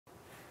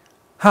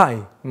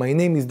Hi, my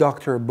name is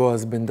Dr.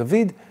 Boaz Ben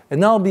David,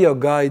 and I'll be your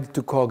guide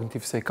to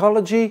cognitive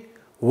psychology.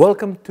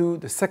 Welcome to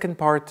the second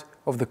part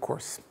of the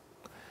course.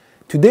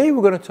 Today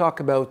we're going to talk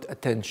about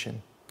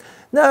attention.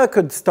 Now I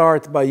could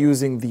start by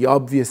using the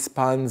obvious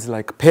puns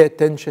like pay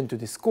attention to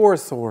this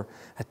course or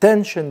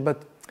attention,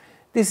 but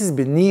this is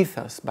beneath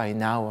us by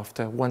now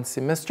after one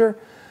semester.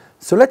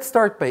 So let's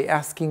start by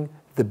asking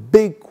the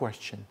big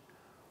question.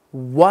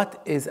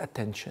 What is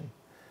attention?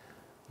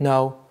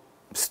 Now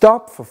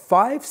stop for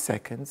 5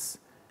 seconds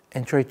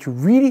and try to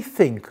really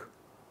think,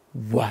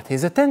 what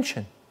is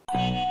attention?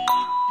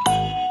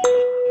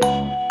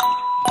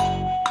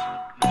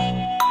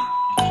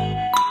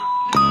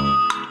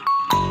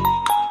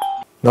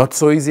 Not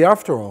so easy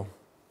after all.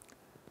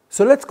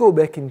 So let's go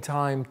back in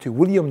time to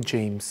William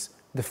James,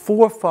 the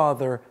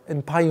forefather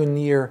and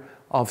pioneer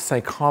of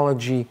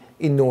psychology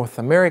in North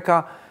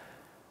America.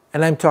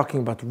 And I'm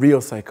talking about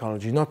real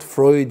psychology, not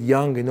Freud,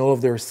 Jung, and all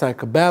of their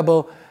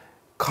psychobabble.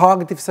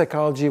 Cognitive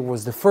psychology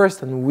was the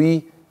first, and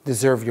we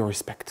deserve your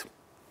respect.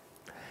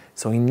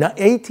 So in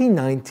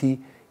 1890,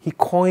 he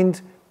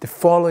coined the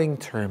following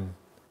term.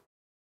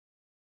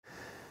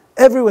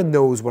 Everyone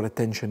knows what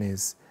attention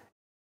is.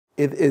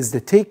 It is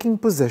the taking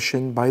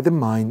possession by the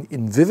mind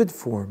in vivid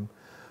form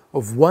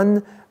of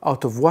one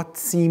out of what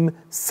seem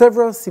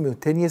several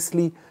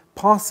simultaneously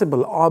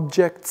possible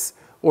objects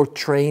or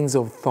trains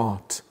of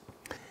thought.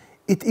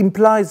 It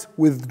implies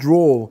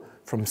withdrawal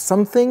from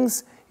some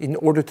things in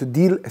order to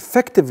deal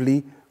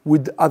effectively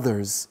with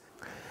others,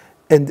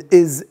 and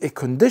is a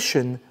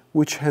condition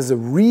which has a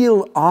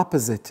real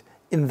opposite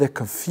in the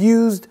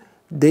confused,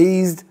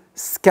 dazed,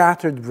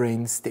 scattered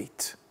brain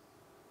state.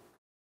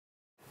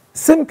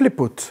 Simply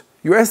put,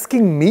 you're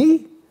asking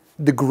me,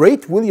 the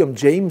great William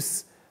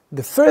James,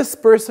 the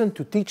first person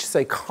to teach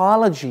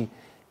psychology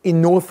in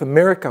North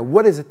America,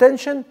 what is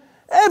attention?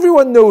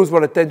 Everyone knows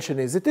what attention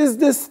is. It is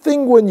this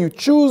thing when you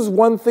choose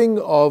one thing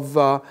of,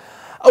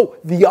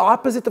 the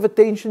opposite of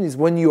attention is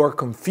when you are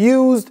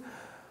confused,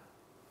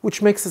 which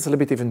makes us a little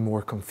bit even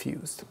more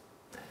confused.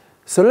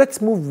 So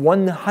let's move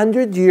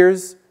 100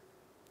 years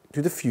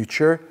to the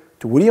future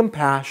to William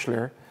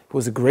Pashler, who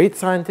was a great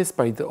scientist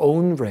by his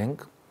own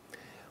rank,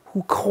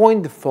 who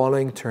coined the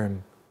following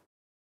term.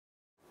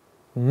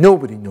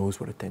 Nobody knows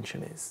what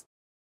attention is.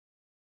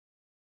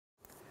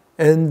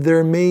 And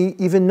there may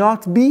even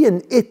not be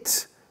an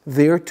it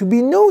there to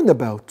be known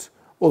about,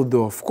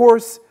 although of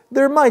course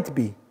there might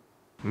be.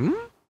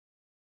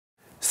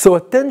 So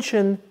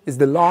attention is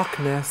the Loch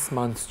Ness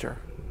Monster.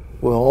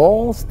 We're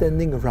all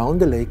standing around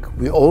the lake,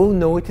 we all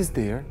know it is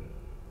there,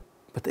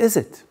 but is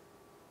it?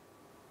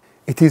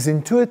 It is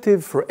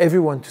intuitive for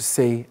everyone to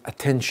say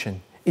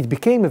attention. It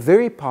became a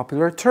very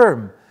popular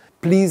term.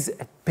 Please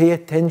pay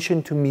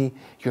attention to me.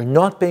 You're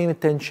not paying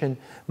attention.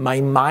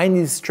 My mind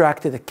is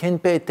distracted. I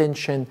can't pay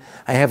attention.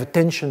 I have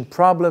attention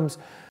problems.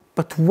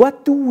 But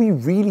what do we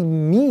really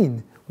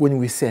mean when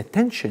we say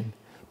attention?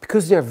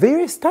 Because there are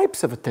various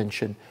types of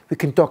attention. We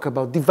can talk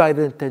about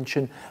divided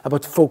attention,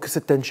 about focused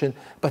attention,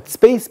 about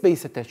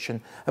space-based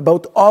attention,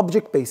 about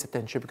object-based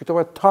attention. We can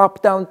talk about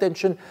top-down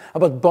attention,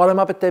 about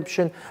bottom-up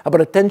attention, about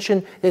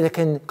attention that I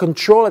can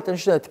control,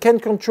 attention that I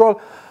can't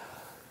control.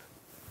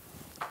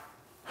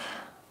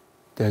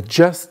 There are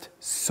just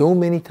so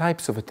many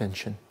types of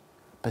attention.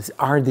 But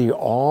are they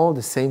all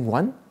the same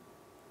one?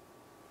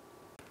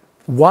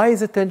 Why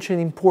is attention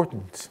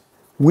important?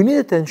 We need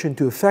attention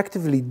to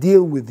effectively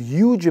deal with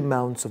huge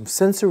amounts of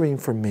sensory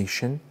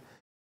information,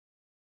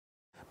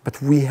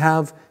 but we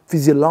have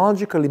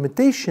physiological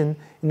limitation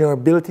in our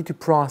ability to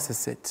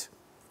process it.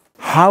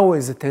 How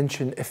is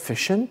attention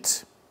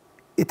efficient?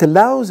 It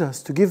allows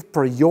us to give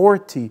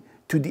priority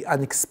to the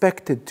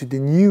unexpected, to the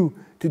new,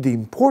 to the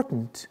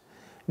important,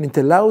 and it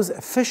allows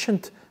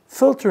efficient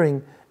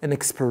filtering and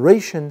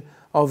exploration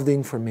of the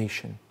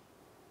information.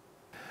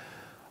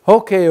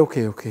 Okay.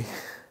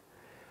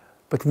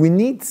 But we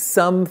need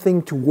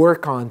something to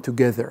work on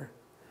together.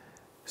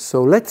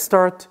 So let's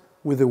start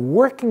with a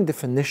working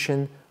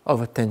definition of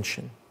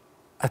attention.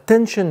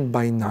 Attention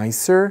by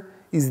Neisser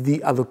is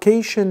the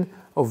allocation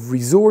of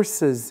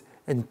resources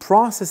and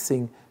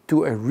processing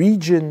to a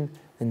region,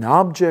 an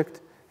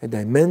object, a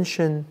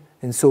dimension,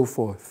 and so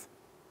forth.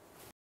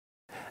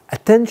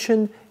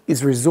 Attention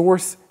is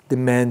resource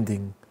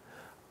demanding.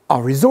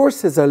 Our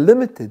resources are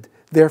limited,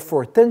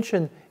 therefore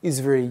attention is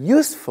very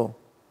useful.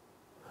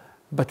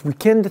 But we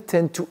can't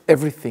attend to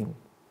everything.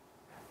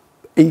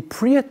 A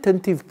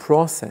pre-attentive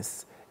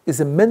process is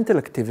a mental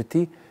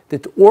activity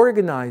that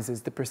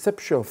organizes the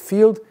perceptual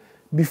field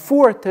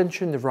before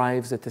attention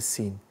arrives at the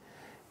scene.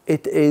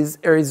 It is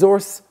a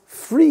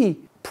resource-free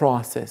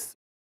process,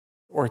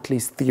 or at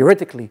least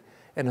theoretically,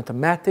 an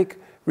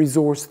automatic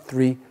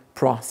resource-free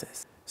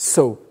process.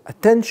 So,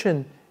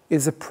 attention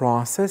is a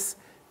process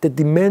that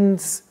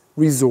demands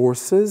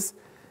resources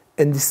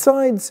and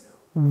decides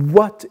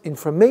what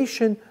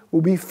information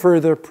will be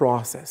further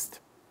processed.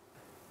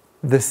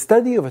 The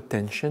study of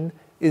attention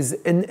is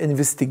an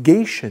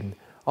investigation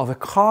of a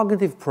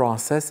cognitive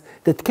process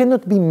that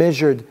cannot be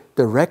measured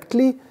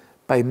directly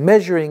by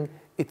measuring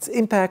its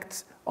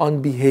impacts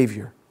on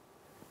behavior.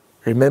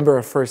 Remember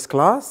our first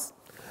class?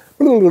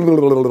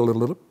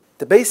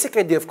 The basic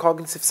idea of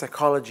cognitive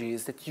psychology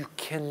is that you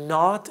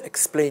cannot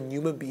explain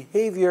human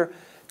behavior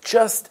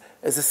just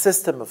as a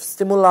system of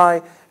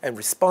stimuli and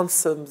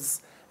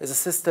responses, as a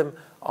system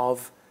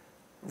of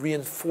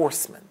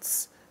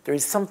reinforcements. There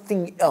is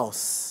something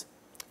else.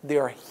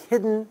 There are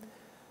hidden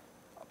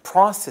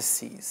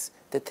processes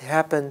that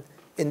happen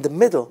in the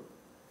middle,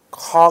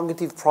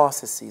 cognitive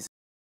processes.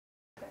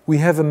 We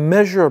have a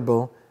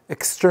measurable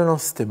external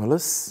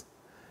stimulus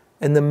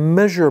and a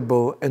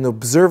measurable and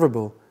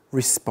observable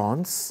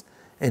response,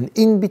 and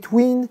in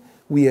between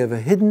we have a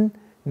hidden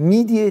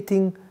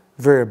mediating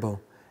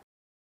variable.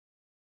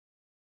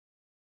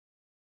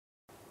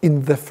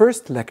 In the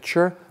first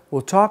lecture,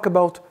 we'll talk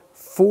about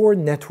 4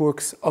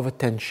 networks of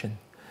attention.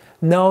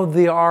 Now,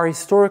 there are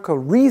historical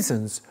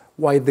reasons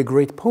why the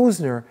great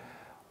Posner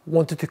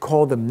wanted to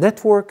call them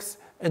networks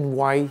and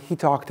why he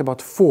talked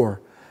about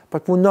 4,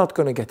 but we're not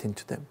going to get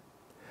into them.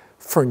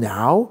 For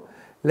now,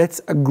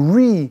 let's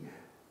agree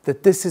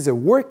that this is a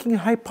working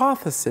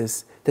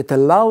hypothesis that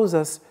allows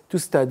us to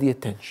study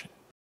attention.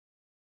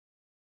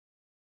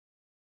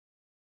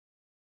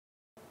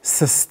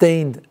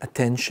 Sustained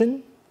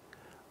attention,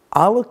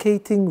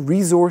 allocating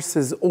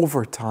resources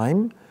over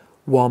time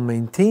while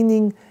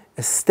maintaining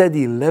a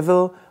steady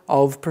level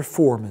of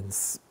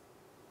performance.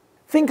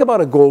 Think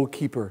about a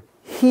goalkeeper.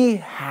 He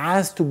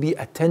has to be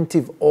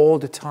attentive all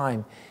the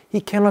time. He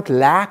cannot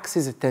lax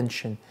his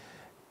attention.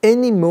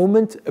 Any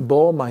moment a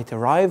ball might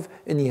arrive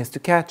and he has to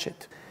catch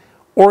it.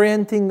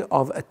 Orienting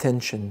of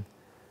attention.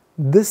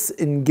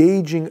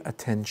 Disengaging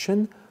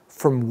attention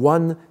from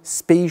one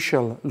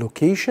spatial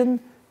location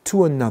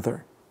to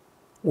another.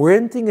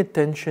 Orienting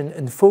attention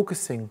and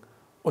focusing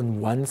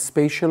on one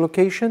spatial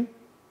location,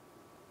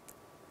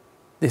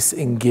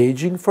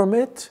 disengaging from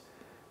it,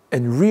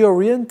 and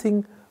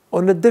reorienting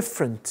on a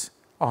different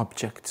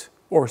object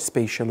or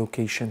spatial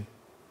location.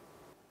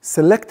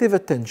 Selective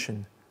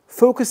attention,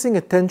 focusing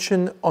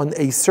attention on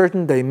a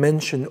certain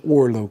dimension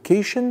or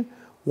location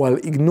while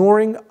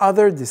ignoring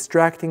other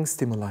distracting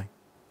stimuli.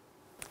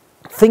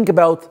 Think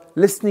about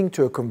listening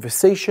to a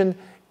conversation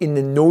in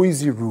a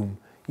noisy room.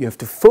 You have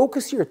to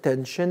focus your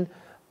attention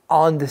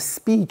on the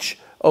speech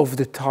of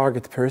the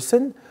target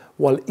person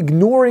while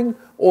ignoring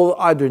all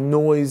other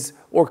noise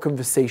or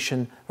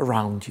conversation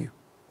around you.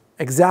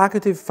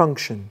 Executive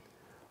function,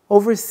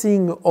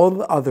 overseeing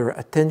all other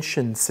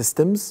attention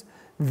systems,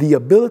 the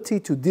ability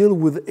to deal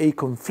with a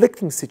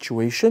conflicting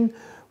situation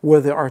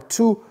where there are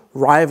 2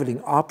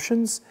 rivaling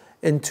options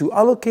and to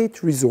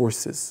allocate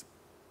resources.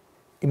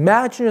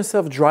 Imagine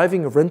yourself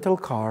driving a rental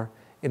car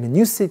in a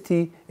new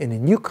city, in a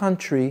new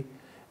country,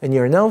 and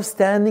you're now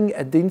standing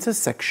at the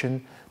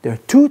intersection. There are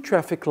 2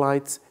 traffic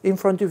lights in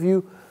front of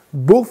you,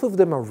 both of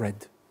them are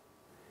red.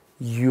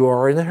 You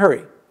are in a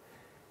hurry.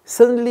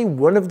 Suddenly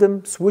one of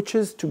them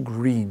switches to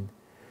green.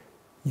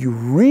 You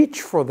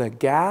reach for the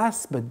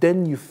gas, but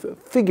then you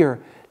figure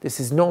this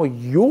is not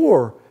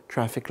your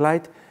traffic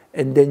light,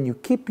 and then you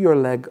keep your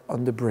leg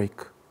on the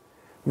brake.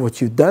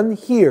 What you've done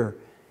here,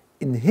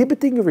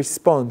 inhibiting a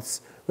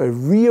response by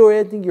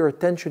reorienting your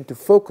attention to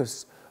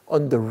focus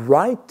on the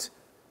right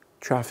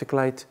traffic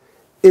light,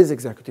 is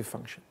executive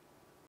function.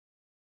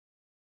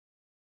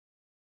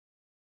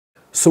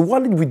 So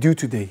what did we do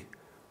today?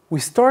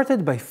 We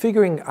started by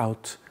figuring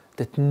out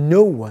that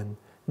no one,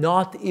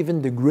 not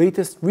even the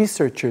greatest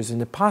researchers in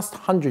the past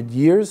 100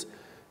 years,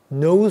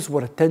 knows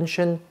what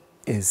attention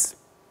is.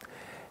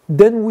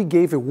 Then we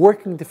gave a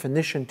working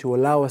definition to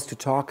allow us to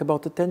talk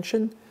about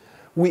attention.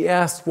 We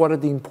asked what are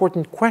the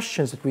important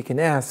questions that we can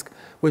ask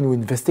when we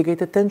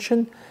investigate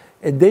attention,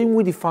 and then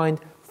we defined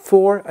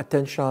 4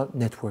 attentional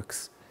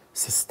networks: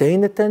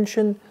 sustained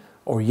attention,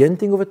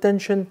 orienting of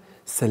attention,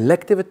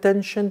 selective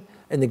attention,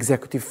 and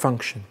executive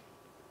function.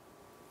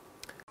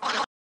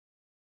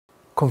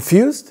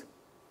 Confused?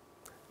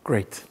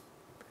 Great.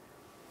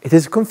 It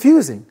is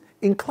confusing.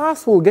 In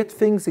class we'll get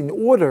things in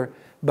order,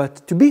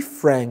 but to be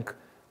frank,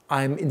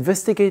 I'm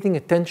investigating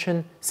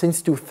attention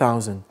since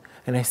 2000,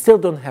 and I still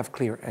don't have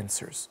clear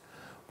answers.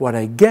 What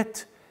I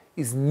get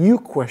is new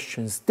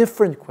questions,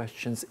 different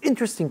questions,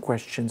 interesting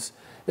questions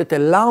that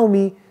allow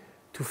me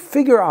to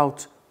figure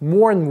out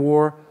more and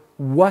more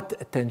what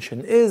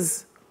attention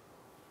is,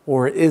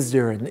 or is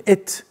there an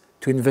it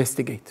to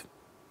investigate.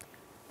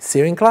 See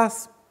you in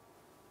class.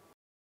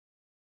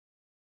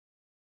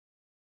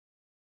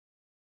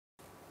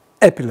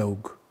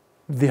 Epilogue: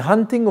 The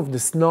Hunting of the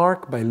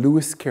Snark by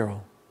Lewis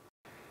Carroll.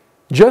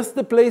 "Just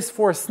the place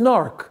for a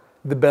snark,"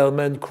 the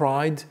bellman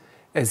cried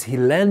as he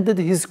landed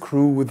his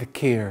crew with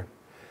care,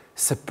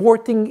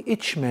 supporting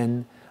each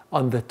man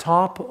on the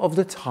top of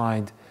the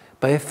tide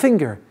by a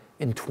finger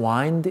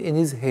entwined in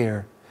his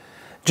hair.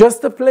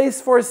 "Just the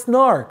place for a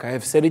snark, I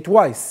have said it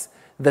twice,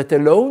 that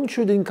alone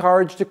should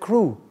encourage the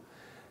crew.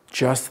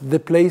 Just the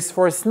place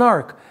for a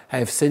snark, I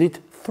have said it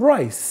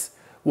thrice.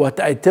 What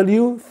I tell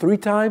you 3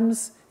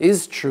 times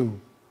is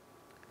true."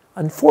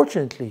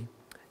 Unfortunately,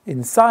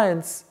 in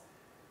science,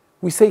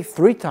 we say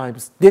 3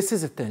 times, this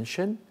is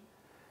attention,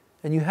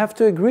 and you have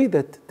to agree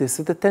that this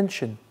is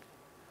attention.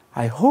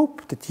 I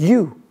hope that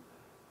you,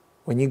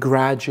 when you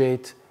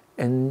graduate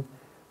and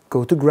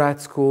go to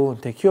grad school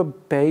and take your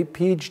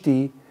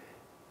PhD,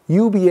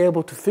 you'll be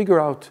able to figure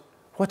out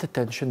what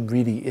attention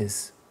really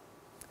is.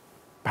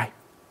 Bye.